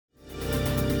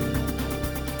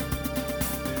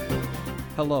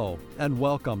Hello, and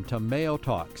welcome to Mayo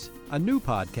Talks, a new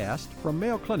podcast from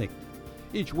Mayo Clinic.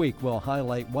 Each week we'll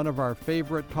highlight one of our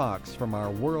favorite talks from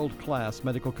our world-class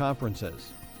medical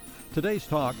conferences. Today's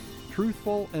talk,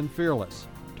 Truthful and Fearless,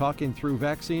 Talking Through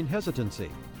Vaccine Hesitancy,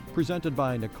 presented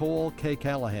by Nicole K.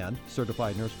 Callahan,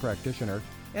 Certified Nurse Practitioner,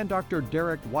 and Dr.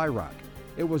 Derek Weirach.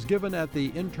 It was given at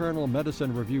the Internal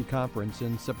Medicine Review Conference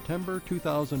in September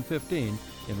 2015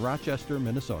 in Rochester,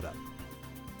 Minnesota.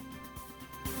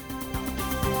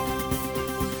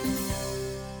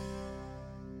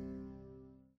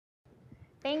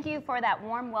 Thank you for that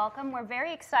warm welcome. We're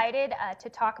very excited to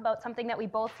talk about something that we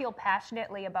both feel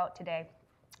passionately about today.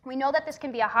 We know that this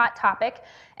can be a hot topic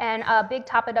and a big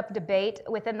topic of debate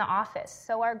within the office.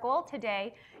 So our goal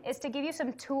today is to give you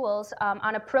some tools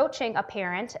on approaching a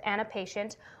parent and a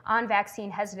patient on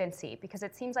vaccine hesitancy, because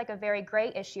it seems like a very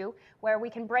gray issue where we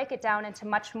can break it down into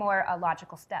much more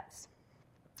logical steps.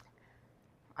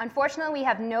 Unfortunately, we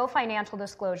have no financial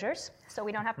disclosures, so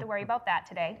we don't have to worry about that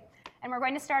today. And we're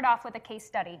going to start off with a case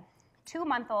study.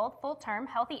 2-month-old, full-term,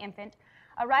 healthy infant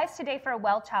arrives today for a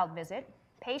well child visit.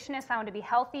 Patient is found to be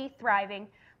healthy, thriving,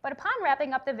 but upon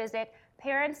wrapping up the visit,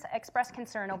 parents express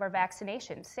concern over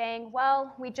vaccination, saying,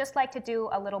 well, we'd just like to do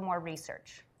a little more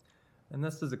research. And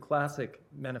this is a classic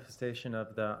manifestation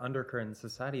of the undercurrent in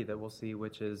society that we'll see,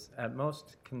 which is at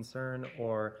most concern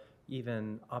or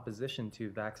even opposition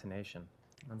to vaccination.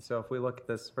 And so if we look at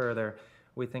this further,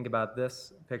 we think about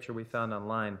this picture we found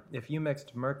online. If you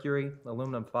mixed mercury,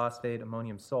 aluminum phosphate,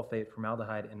 ammonium sulfate,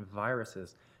 formaldehyde, and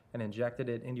viruses and injected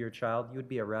it into your child, you would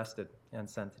be arrested and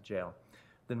sent to jail.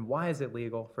 Then why is it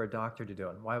legal for a doctor to do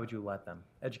it? Why would you let them?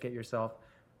 Educate yourself,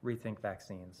 rethink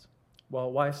vaccines.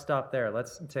 Well, why stop there?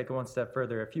 Let's take it one step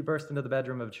further. If you burst into the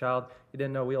bedroom of a child you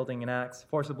didn't know wielding an axe,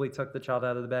 forcibly took the child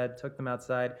out of the bed, took them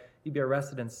outside, you'd be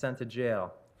arrested and sent to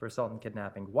jail for assault and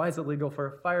kidnapping. Why is it legal for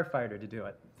a firefighter to do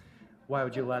it? Why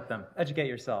would you let them? Educate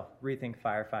yourself. Rethink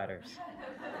firefighters.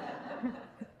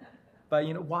 But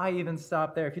why even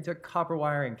stop there? If you took copper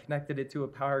wiring, connected it to a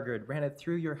power grid, ran it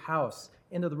through your house,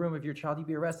 into the room of your child, you'd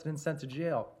be arrested and sent to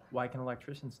jail. Why can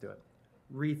electricians do it?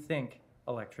 Rethink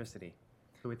electricity.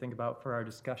 So we think about for our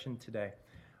discussion today,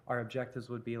 our objectives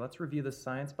would be, let's review the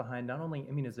science behind not only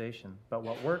immunization, but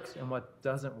what works and what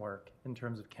doesn't work in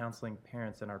terms of counseling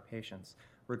parents and our patients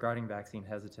regarding vaccine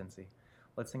hesitancy.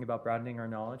 Let's think about broadening our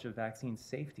knowledge of vaccine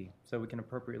safety so we can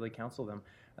appropriately counsel them.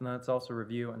 And then let's also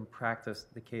review and practice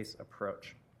the case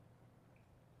approach.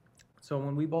 So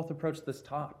when we both approached this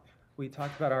talk, we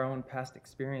talked about our own past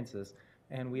experiences,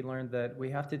 and we learned that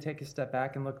we have to take a step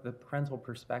back and look at the parental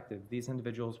perspective. These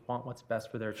individuals want what's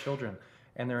best for their children,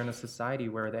 and they're in a society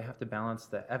where they have to balance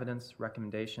the evidence,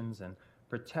 recommendations, and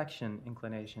protection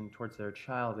inclination towards their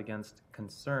child against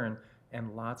concern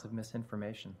and lots of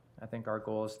misinformation. I think our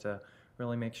goal is to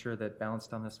really make sure that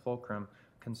balanced on this fulcrum,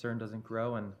 concern doesn't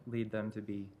grow and lead them to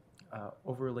be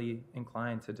overly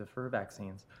inclined to defer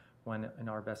vaccines, when in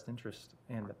our best interest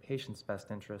and the patient's best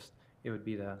interest, it would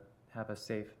be to have a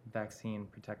safe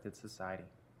vaccine-protected society.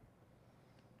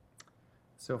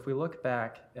 So if we look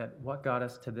back at what got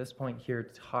us to this point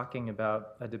here talking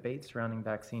about a debate surrounding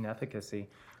vaccine efficacy,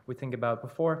 we think about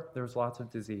before there was lots of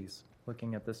disease,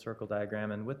 looking at this circle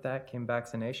diagram, and with that came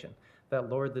vaccination. That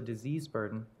lowered the disease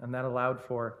burden, and that allowed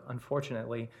for,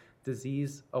 unfortunately,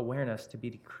 disease awareness to be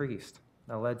decreased.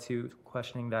 That led to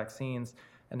questioning vaccines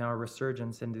and now a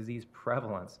resurgence in disease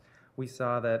prevalence. We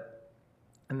saw that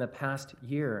in the past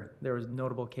year, there was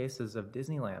notable cases of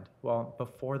Disneyland. Well,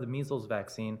 before the measles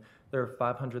vaccine, there were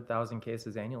 500,000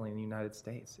 cases annually in the United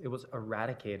States. It was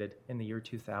eradicated in the year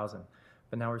 2000.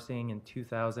 But now we're seeing in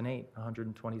 2008,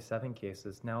 127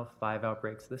 cases, now 5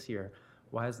 outbreaks this year.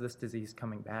 Why is this disease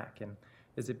coming back? And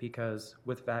is it because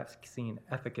with vaccine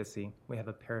efficacy, we have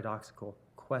a paradoxical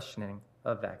questioning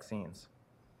of vaccines?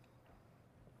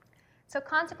 So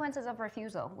consequences of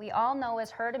refusal. We all know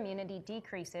as herd immunity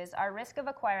decreases, our risk of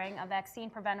acquiring a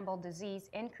vaccine-preventable disease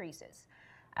increases.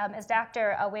 As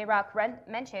Dr. Weirach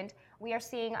mentioned, we are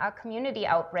seeing a community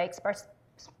outbreaks.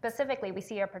 Specifically, we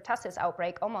see a pertussis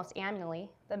outbreak almost annually,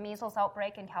 the measles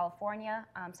outbreak in California,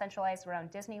 centralized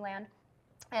around Disneyland,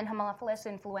 and Haemophilus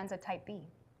influenza type B.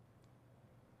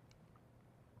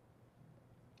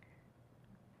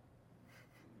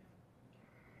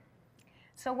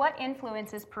 So what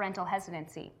influences parental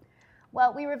hesitancy?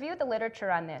 Well, we reviewed the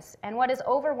literature on this, and what is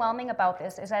overwhelming about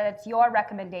this is that it's your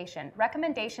recommendation.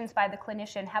 Recommendations by the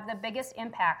clinician have the biggest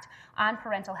impact on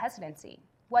parental hesitancy.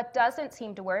 What doesn't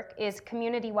seem to work is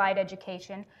community-wide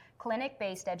education,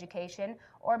 clinic-based education,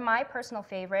 or my personal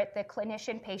favorite, the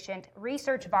clinician-patient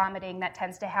research vomiting that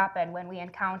tends to happen when we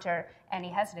encounter any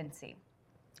hesitancy.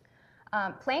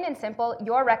 Plain and simple,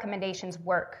 your recommendations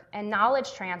work, and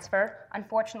knowledge transfer,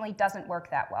 unfortunately, doesn't work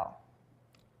that well.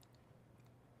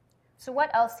 So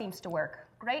what else seems to work?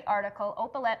 Great article,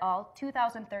 Opel et al.,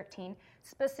 2013,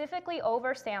 specifically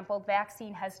oversampled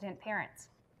vaccine-hesitant parents.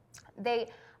 They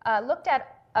looked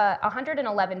at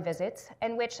 111 visits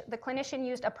in which the clinician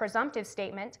used a presumptive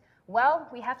statement, well,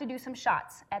 we have to do some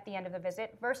shots at the end of the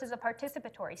visit, versus a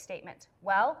participatory statement,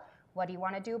 well, what do you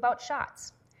want to do about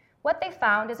shots? What they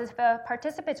found is if a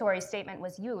participatory statement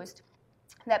was used,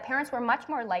 that parents were much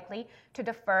more likely to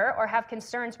defer or have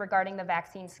concerns regarding the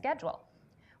vaccine schedule.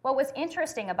 What was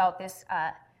interesting about this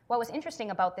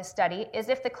study is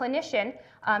if the clinician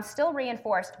still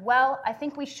reinforced, well, I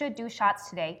think we should do shots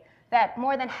today, that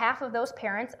more than half of those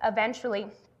parents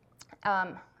eventually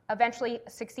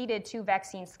succeeded to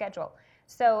vaccine schedule.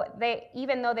 So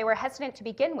even though they were hesitant to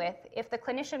begin with, if the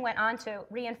clinician went on to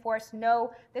reinforce,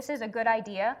 no, this is a good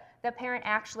idea, the parent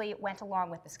actually went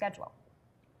along with the schedule.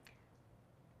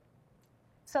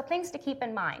 So things to keep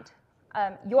in mind.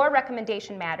 Your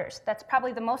recommendation matters. That's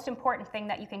probably the most important thing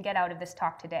that you can get out of this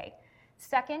talk today.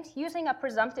 Second, using a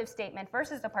presumptive statement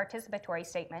versus a participatory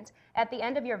statement at the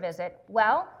end of your visit,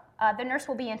 well, the nurse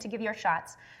will be in to give your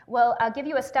shots, will give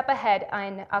you a step ahead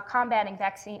in combating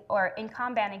vaccine or in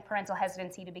combating parental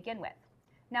hesitancy to begin with.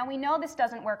 Now we know this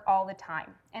doesn't work all the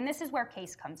time, and this is where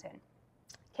CASE comes in.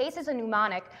 CASE is a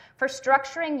mnemonic for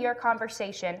structuring your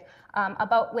conversation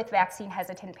with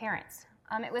vaccine-hesitant parents.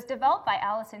 It was developed by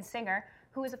Allison Singer,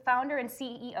 who is a founder and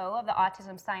CEO of the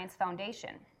Autism Science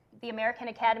Foundation. The American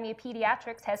Academy of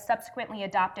Pediatrics has subsequently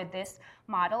adopted this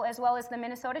model, as well as the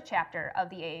Minnesota chapter of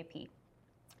the AAP.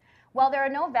 While there are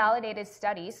no validated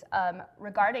studies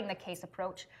regarding the CASE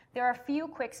approach, there are a few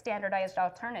quick standardized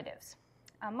alternatives.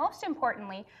 Most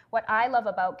importantly, what I love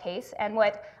about CASE and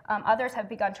what others have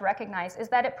begun to recognize is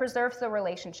that it preserves the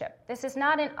relationship. This is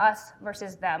not an us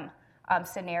versus them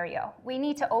scenario. We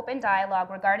need to open dialogue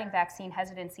regarding vaccine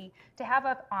hesitancy to have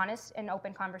an honest and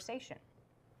open conversation.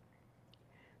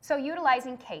 So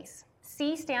utilizing CASE,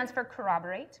 C stands for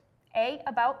corroborate, A,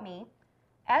 about me,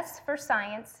 S for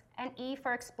science, and E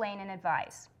for explain and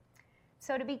advise.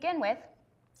 So to begin with,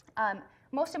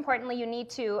 most importantly, you need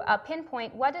to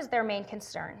pinpoint what is their main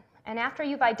concern. And after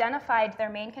you've identified their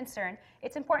main concern,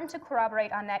 it's important to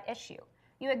corroborate on that issue.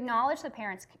 You acknowledge the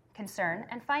parent's concern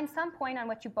and find some point on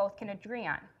which you both can agree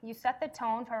on. You set the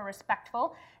tone for a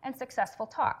respectful and successful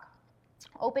talk.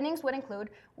 Openings would include,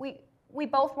 we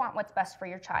both want what's best for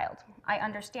your child. I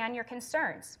understand your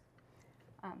concerns.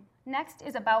 Next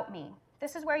is about me.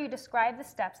 This is where you describe the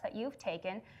steps that you've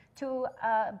taken to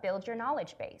build your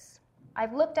knowledge base.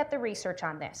 I've looked at the research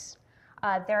on this.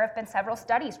 There have been several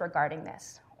studies regarding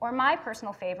this. Or my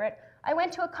personal favorite, I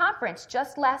went to a conference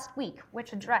just last week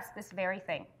which addressed this very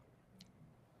thing.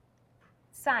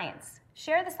 Science.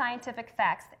 Share the scientific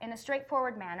facts in a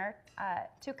straightforward manner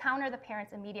to counter the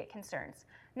parent's immediate concerns.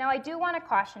 Now, I do want to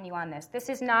caution you on this. This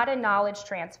is not a knowledge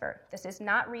transfer. This is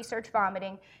not research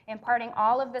vomiting, imparting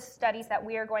all of the studies that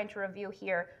we are going to review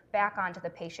here back onto the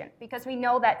patient, because we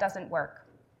know that doesn't work.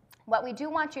 What we do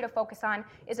want you to focus on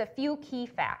is a few key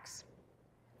facts.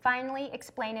 Finally,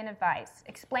 explain and advise.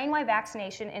 Explain why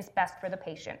vaccination is best for the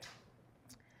patient.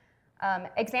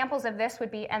 Examples of this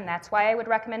would be, and that's why I would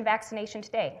recommend vaccination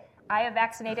today. I have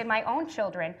vaccinated my own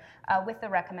children with the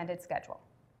recommended schedule.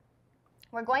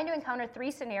 We're going to encounter 3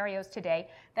 scenarios today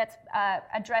that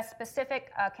address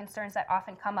specific concerns that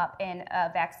often come up in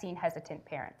vaccine-hesitant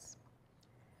parents.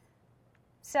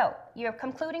 So, you're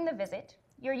concluding the visit.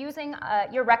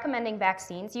 You're recommending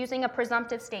vaccines using a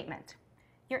presumptive statement.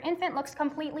 Your infant looks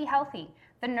completely healthy.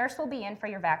 The nurse will be in for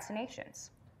your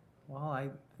vaccinations. Well, I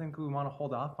think we want to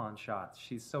hold off on shots.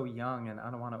 She's so young, and I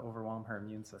don't want to overwhelm her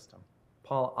immune system.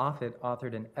 Paul Offit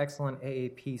authored an excellent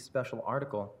AAP special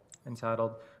article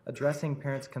entitled Addressing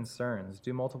Parents' Concerns.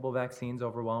 Do multiple vaccines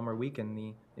overwhelm or weaken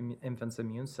the infant's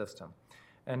immune system?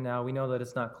 And now we know that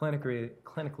it's not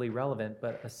clinically relevant,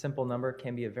 but a simple number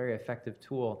can be a very effective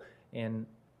tool in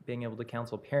being able to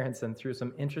counsel parents. And through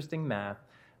some interesting math,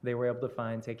 they were able to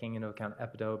find, taking into account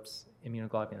epitopes,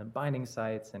 immunoglobulin binding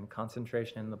sites, and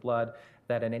concentration in the blood,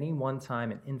 that at any one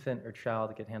time an infant or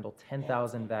child could handle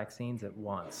 10,000 vaccines at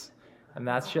once. And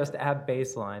that's just at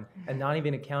baseline, and not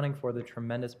even accounting for the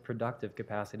tremendous productive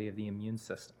capacity of the immune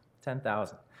system,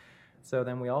 10,000. So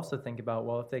then we also think about,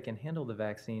 well, if they can handle the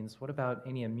vaccines, what about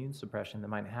any immune suppression that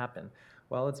might happen?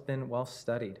 Well, it's been well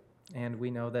studied, and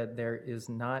we know that there is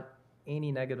not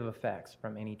any negative effects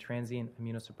from any transient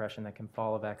immunosuppression that can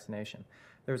follow vaccination.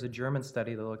 There was a German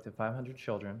study that looked at 500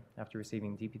 children after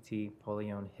receiving DPT,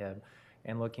 polio, and Hib,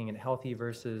 and looking at healthy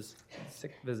versus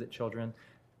sick visit children.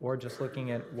 or just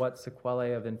looking at what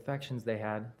sequelae of infections they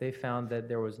had, they found that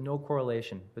there was no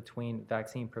correlation between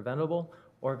vaccine preventable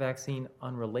or vaccine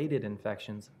unrelated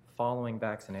infections following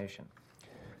vaccination.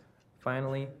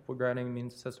 Finally, regarding immune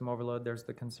system overload, there's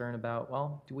the concern about,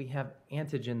 well, do we have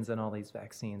antigens in all these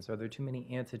vaccines? Are there too many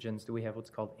antigens? Do we have what's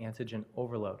called antigen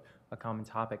overload, a common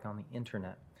topic on the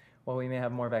internet? Well, we may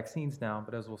have more vaccines now,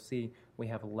 but as we'll see, we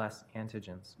have less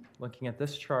antigens. Looking at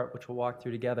this chart, which we'll walk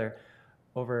through together,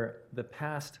 over the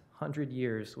past 100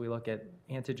 years, we look at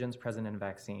antigens present in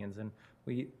vaccines, and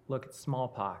we look at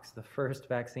smallpox, the first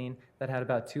vaccine that had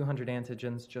about 200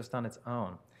 antigens just on its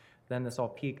own. Then this all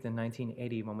peaked in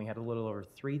 1980 when we had a little over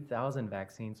 3,000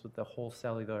 vaccines with the whole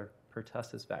cellular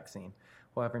pertussis vaccine.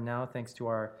 However, now, thanks to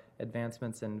our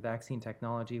advancements in vaccine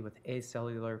technology with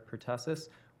acellular pertussis,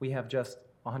 we have just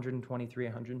 123,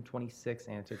 126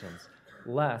 antigens,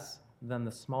 less than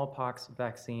the smallpox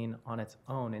vaccine on its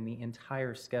own in the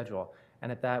entire schedule.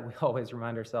 And at that, we always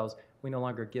remind ourselves we no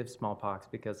longer give smallpox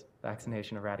because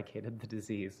vaccination eradicated the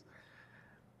disease.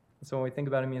 So when we think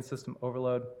about immune system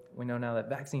overload, we know now that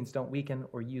vaccines don't weaken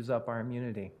or use up our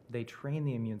immunity. They train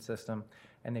the immune system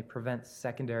and they prevent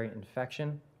secondary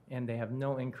infection, and they have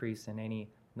no increase in any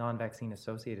non-vaccine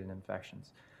associated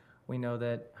infections. We know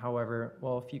that, however,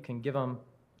 well, if you can give them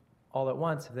all at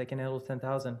once, if they can handle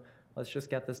 10,000, let's just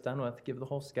get this done with, give the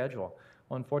whole schedule.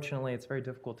 Well, unfortunately, it's very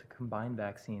difficult to combine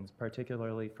vaccines,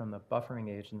 particularly from the buffering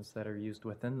agents that are used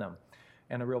within them.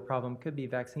 And a real problem could be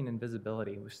vaccine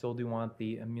invisibility. We still do want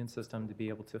the immune system to be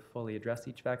able to fully address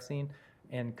each vaccine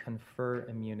and confer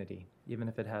immunity, even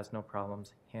if it has no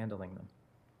problems handling them.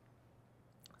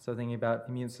 So thinking about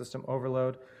immune system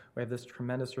overload, we have this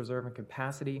tremendous reserve and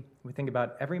capacity. We think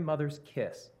about every mother's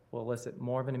kiss will elicit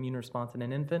more of an immune response in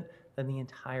an infant than the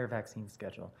entire vaccine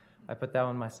schedule. I put that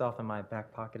one myself in my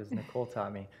back pocket, as Nicole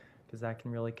taught me, because that can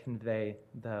really convey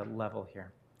the level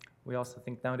here. We also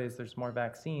think nowadays there's more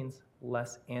vaccines,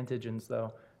 less antigens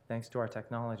though, thanks to our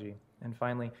technology. And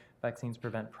finally, vaccines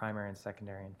prevent primary and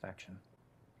secondary infection.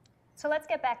 So let's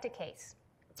get back to case.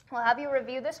 We'll have you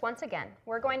review this once again.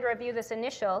 We're going to review this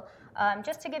initial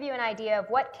just to give you an idea of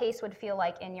what case would feel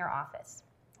like in your office.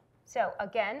 So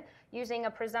again, using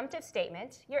a presumptive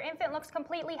statement, your infant looks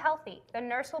completely healthy. The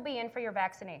nurse will be in for your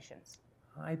vaccinations.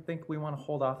 I think we want to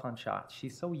hold off on shots.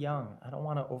 She's so young. I don't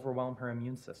want to overwhelm her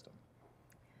immune system.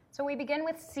 So we begin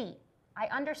with C. I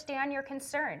understand your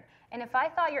concern, and if I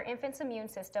thought your infant's immune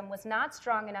system was not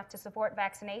strong enough to support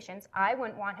vaccinations, I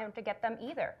wouldn't want him to get them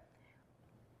either.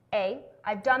 A.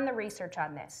 I've done the research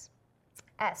on this.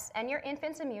 S. And your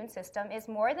infant's immune system is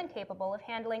more than capable of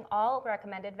handling all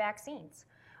recommended vaccines.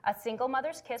 A single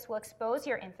mother's kiss will expose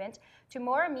your infant to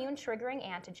more immune-triggering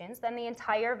antigens than the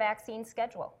entire vaccine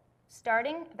schedule.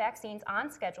 Starting vaccines on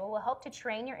schedule will help to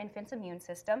train your infant's immune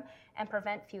system and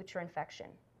prevent future infection.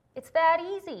 It's that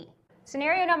easy.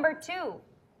 Scenario number 2.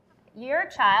 Your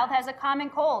child has a common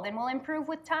cold and will improve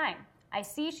with time. I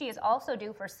see she is also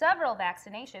due for several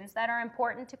vaccinations that are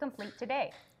important to complete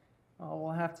today. Oh,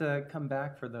 we'll have to come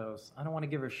back for those. I don't want to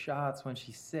give her shots when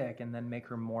she's sick and then make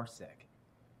her more sick.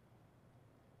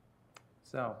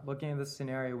 So, looking at this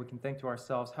scenario, we can think to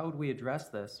ourselves, how would we address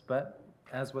this? But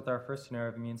as with our first scenario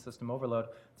of immune system overload,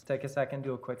 let's take a second,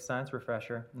 do a quick science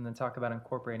refresher, and then talk about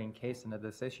incorporating case into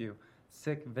this issue,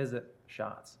 sick visit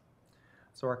shots.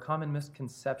 So our common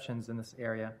misconceptions in this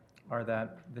area are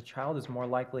that the child is more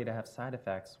likely to have side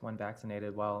effects when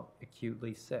vaccinated while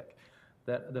acutely sick,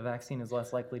 that the vaccine is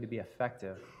less likely to be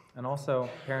effective, and also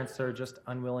parents are just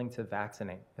unwilling to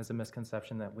vaccinate is a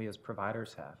misconception that we as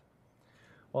providers have.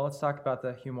 Well, let's talk about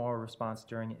the humoral response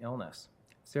during illness.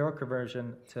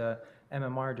 Seroconversion to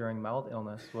MMR during mild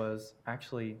illness was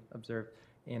actually observed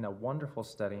in a wonderful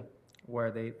study where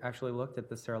they actually looked at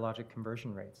the serologic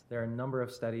conversion rates. There are a number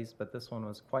of studies, but this one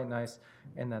was quite nice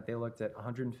in that they looked at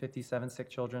 157 sick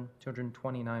children,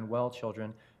 229 well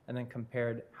children, and then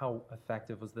compared how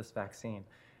effective was this vaccine.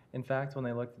 In fact, when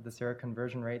they looked at the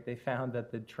seroconversion rate, they found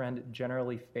that the trend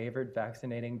generally favored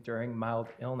vaccinating during mild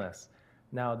illness.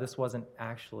 Now, this wasn't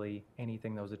actually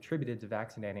anything that was attributed to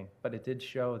vaccinating, but it did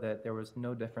show that there was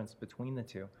no difference between the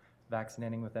two,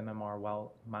 vaccinating with MMR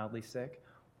while mildly sick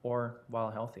or while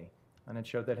healthy. And it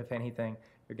showed that if anything,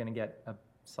 you're going to get a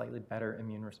slightly better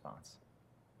immune response.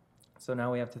 So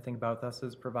now we have to think about us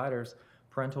as providers,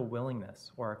 parental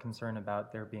willingness or a concern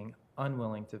about their being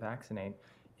unwilling to vaccinate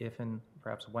if and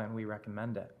perhaps when we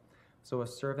recommend it. So a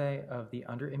survey of the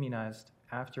underimmunized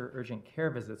after urgent care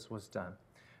visits was done.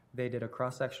 They did a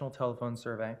cross-sectional telephone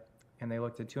survey, and they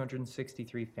looked at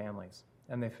 263 families.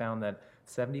 And they found that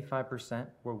 75%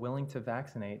 were willing to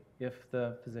vaccinate if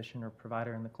the physician or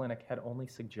provider in the clinic had only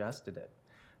suggested it.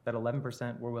 that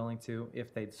 11% were willing to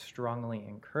if they'd strongly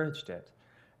encouraged it.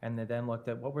 And they then looked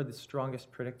at what were the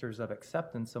strongest predictors of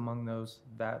acceptance among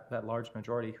that large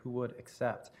majority who would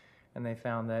accept. And they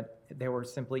found that they were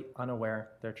simply unaware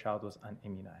their child was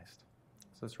unimmunized.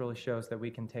 So this really shows that we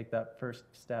can take that first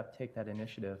step, take that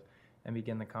initiative, and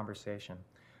begin the conversation.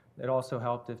 It also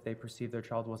helped if they perceived their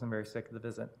child wasn't very sick at the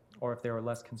visit, or if they were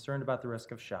less concerned about the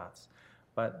risk of shots.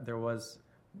 But there was,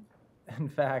 in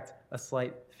fact, a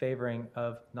slight favoring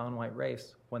of non-white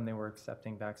race when they were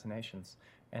accepting vaccinations,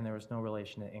 and there was no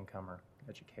relation to income or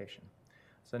education.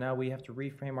 So now we have to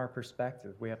reframe our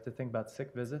perspective. We have to think about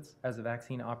sick visits as a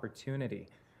vaccine opportunity.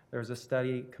 There was a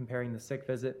study comparing the sick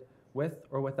visit with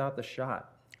or without the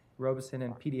shot. Robeson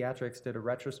and Pediatrics did a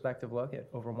retrospective look at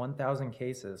over 1,000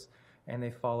 cases, and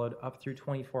they followed up through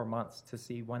 24 months to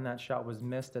see when that shot was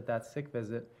missed at that sick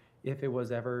visit, if it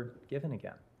was ever given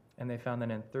again. And they found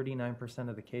that in 39%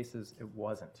 of the cases, it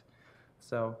wasn't.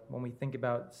 So when we think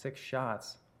about 6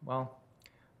 shots, well,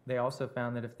 they also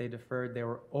found that if they deferred, they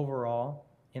were overall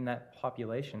in that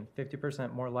population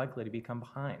 50% more likely to become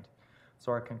behind.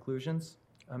 So our conclusions,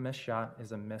 a missed shot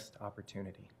is a missed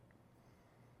opportunity.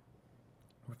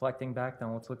 Reflecting back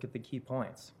then, let's look at the key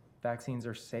points. Vaccines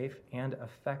are safe and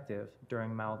effective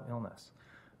during mild illness.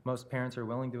 Most parents are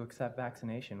willing to accept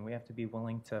vaccination. We have to be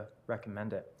willing to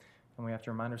recommend it. And we have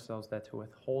to remind ourselves that to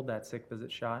withhold that sick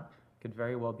visit shot could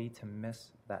very well be to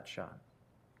miss that shot.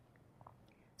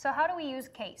 So how do we use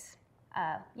CASE?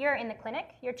 You're in the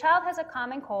clinic. Your child has a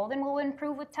common cold and will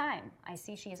improve with time. I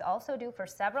see she is also due for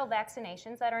several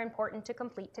vaccinations that are important to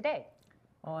complete today.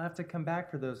 I'll have to come back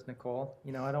for those, Nicole.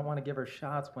 I don't want to give her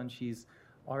shots when she's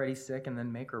already sick and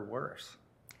then make her worse.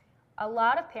 A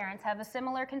lot of parents have a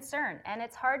similar concern, and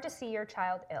it's hard to see your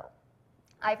child ill.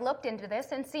 I've looked into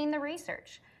this and seen the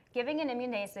research. Giving an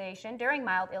immunization during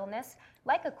mild illness,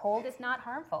 like a cold, is not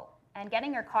harmful, and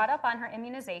getting her caught up on her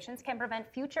immunizations can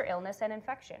prevent future illness and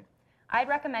infection. I'd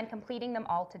recommend completing them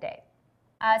all today.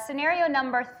 Scenario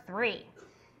number 3.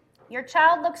 Your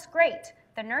child looks great.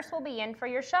 The nurse will be in for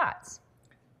your shots.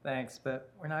 Thanks,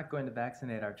 but we're not going to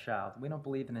vaccinate our child. We don't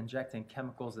believe in injecting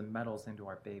chemicals and metals into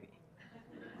our baby.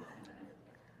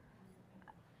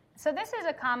 So this is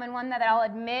a common one that I'll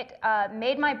admit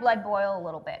made my blood boil a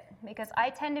little bit, because I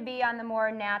tend to be on the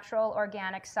more natural,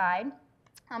 organic side.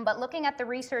 But looking at the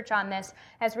research on this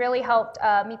has really helped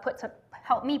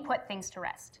me put things to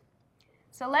rest.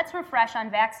 So let's refresh on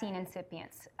vaccine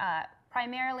incipients,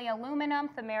 primarily aluminum,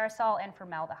 thimerosal, and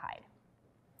formaldehyde.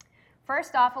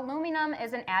 First off, aluminum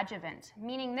is an adjuvant,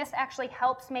 meaning this actually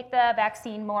helps make the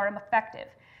vaccine more effective.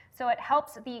 So it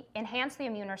helps enhance the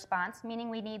immune response, meaning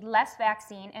we need less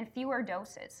vaccine and fewer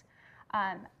doses.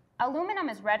 Aluminum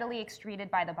is readily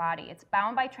excreted by the body. It's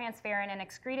bound by transferrin and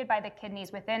excreted by the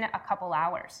kidneys within a couple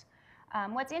hours.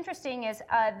 What's interesting is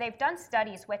they've done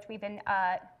studies which we've been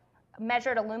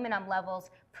measured aluminum levels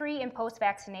pre and post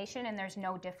vaccination, and there's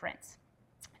no difference.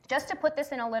 Just to put this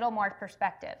in a little more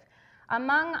perspective,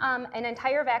 among an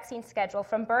entire vaccine schedule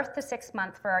from birth to 6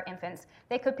 months for our infants,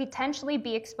 they could potentially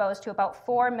be exposed to about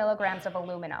 4 milligrams of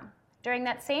aluminum. During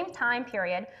that same time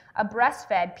period, a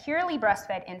purely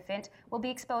breastfed infant will be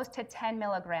exposed to 10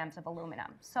 milligrams of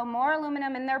aluminum. So more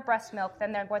aluminum in their breast milk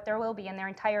than what there will be in their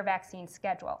entire vaccine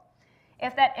schedule.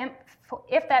 If that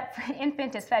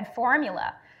infant is fed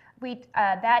formula,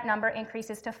 that number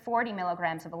increases to 40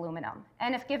 milligrams of aluminum.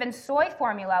 And if given soy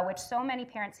formula, which so many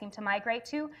parents seem to migrate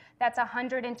to, that's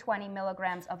 120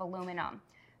 milligrams of aluminum.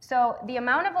 So the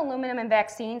amount of aluminum in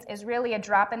vaccines is really a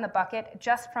drop in the bucket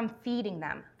just from feeding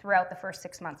them throughout the first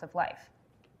 6 months of life.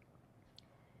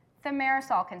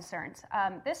 Thimerosal concerns.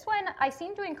 This one I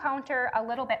seem to encounter a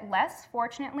little bit less,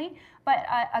 fortunately, but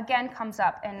again comes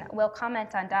up, and we'll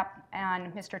comment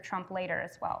on Mr. Trump later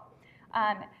as well.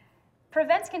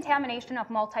 Prevents contamination of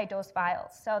multi-dose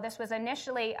vials. So this was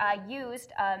initially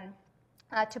used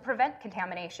to prevent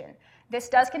contamination. This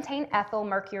does contain ethyl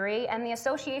mercury, and the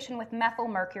association with methyl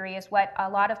mercury is what a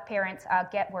lot of parents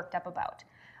get worked up about.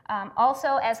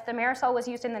 Also, as thimerosal was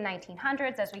used in the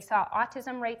 1900s, as we saw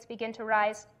autism rates begin to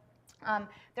rise,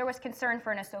 there was concern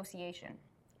for an association.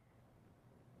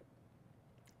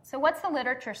 So what's the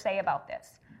literature say about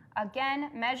this? Again,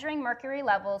 measuring mercury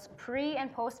levels pre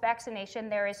and post vaccination,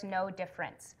 there is no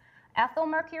difference. Ethyl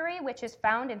mercury, which is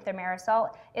found in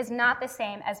thimerosal, is not the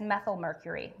same as methyl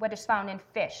mercury, which is found in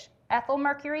fish. Ethyl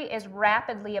mercury is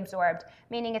rapidly absorbed,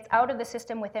 meaning it's out of the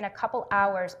system within a couple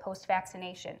hours post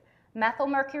vaccination. Methyl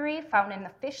mercury, found in the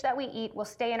fish that we eat, will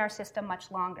stay in our system much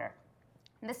longer.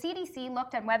 The CDC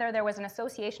looked at whether there was an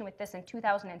association with this in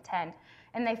 2010,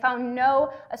 and they found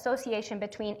no association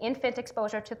between infant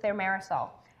exposure to thimerosal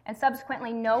and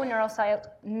subsequently no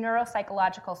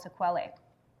neuropsychological sequelae.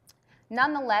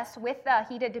 Nonetheless, with the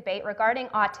heated debate regarding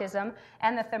autism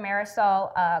and the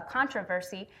thimerosal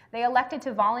controversy, they elected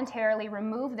to voluntarily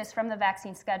remove this from the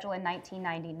vaccine schedule in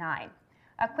 1999.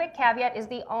 A quick caveat is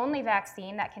the only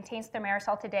vaccine that contains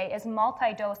thimerosal today is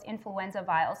multi-dose influenza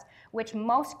vials, which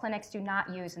most clinics do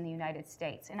not use in the United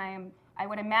States. And I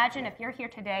would imagine if you're here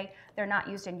today, they're not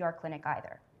used in your clinic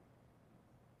either.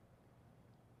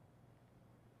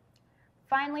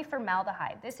 Finally,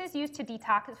 formaldehyde. This is used to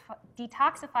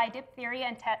detoxify diphtheria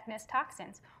and tetanus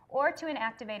toxins or to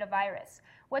inactivate a virus.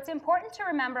 What's important to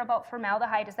remember about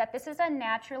formaldehyde is that this is a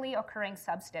naturally occurring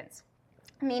substance,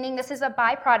 meaning this is a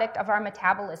byproduct of our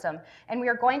metabolism, and we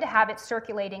are going to have it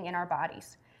circulating in our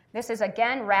bodies. This is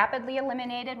again rapidly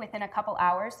eliminated within a couple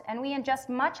hours, and we ingest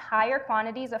much higher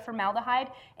quantities of formaldehyde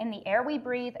in the air we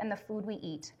breathe and the food we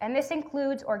eat, and this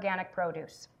includes organic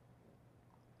produce.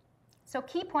 So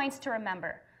key points to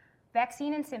remember.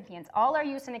 Vaccine incipients all are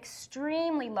used in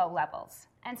extremely low levels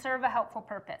and serve a helpful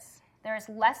purpose. There is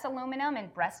less aluminum in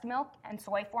breast milk and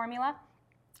soy formula.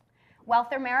 While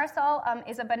thimerosal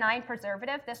is a benign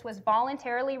preservative, this was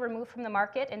voluntarily removed from the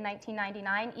market in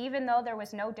 1999, even though there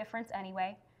was no difference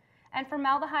anyway. And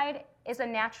formaldehyde is a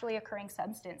naturally occurring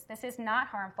substance. This is not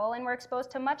harmful, and we're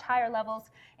exposed to much higher levels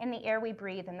in the air we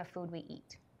breathe and the food we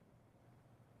eat.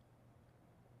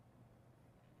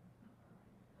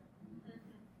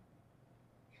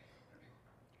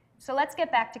 So let's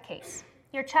get back to case.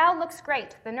 Your child looks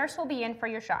great. The nurse will be in for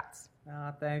your shots.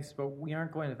 Thanks, but we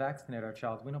aren't going to vaccinate our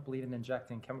child. We don't believe in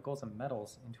injecting chemicals and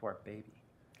metals into our baby.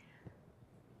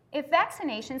 If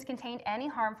vaccinations contained any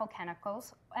harmful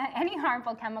chemicals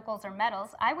or metals,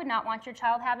 I would not want your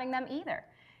child having them either.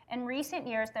 In recent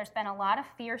years, there's been a lot of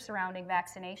fear surrounding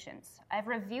vaccinations. I've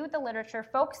reviewed the literature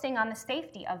focusing on the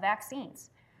safety of vaccines.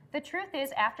 The truth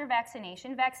is, after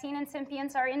vaccination, vaccine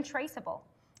incipients are intraceable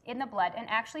in the blood and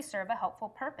actually serve a helpful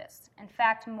purpose. In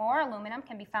fact, more aluminum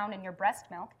can be found in your breast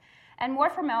milk and more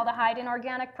formaldehyde in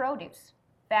organic produce.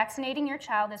 Vaccinating your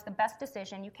child is the best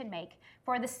decision you can make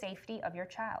for the safety of your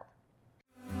child.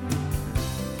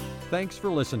 Thanks for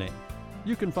listening.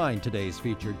 You can find today's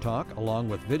featured talk along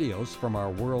with videos from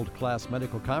our world-class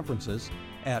medical conferences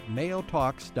at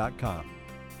mayotalks.com.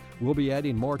 We'll be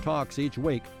adding more talks each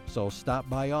week, so stop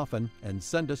by often and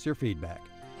send us your feedback.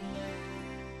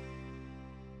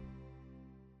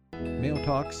 Mayo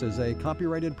Talks is a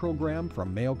copyrighted program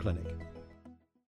from Mayo Clinic.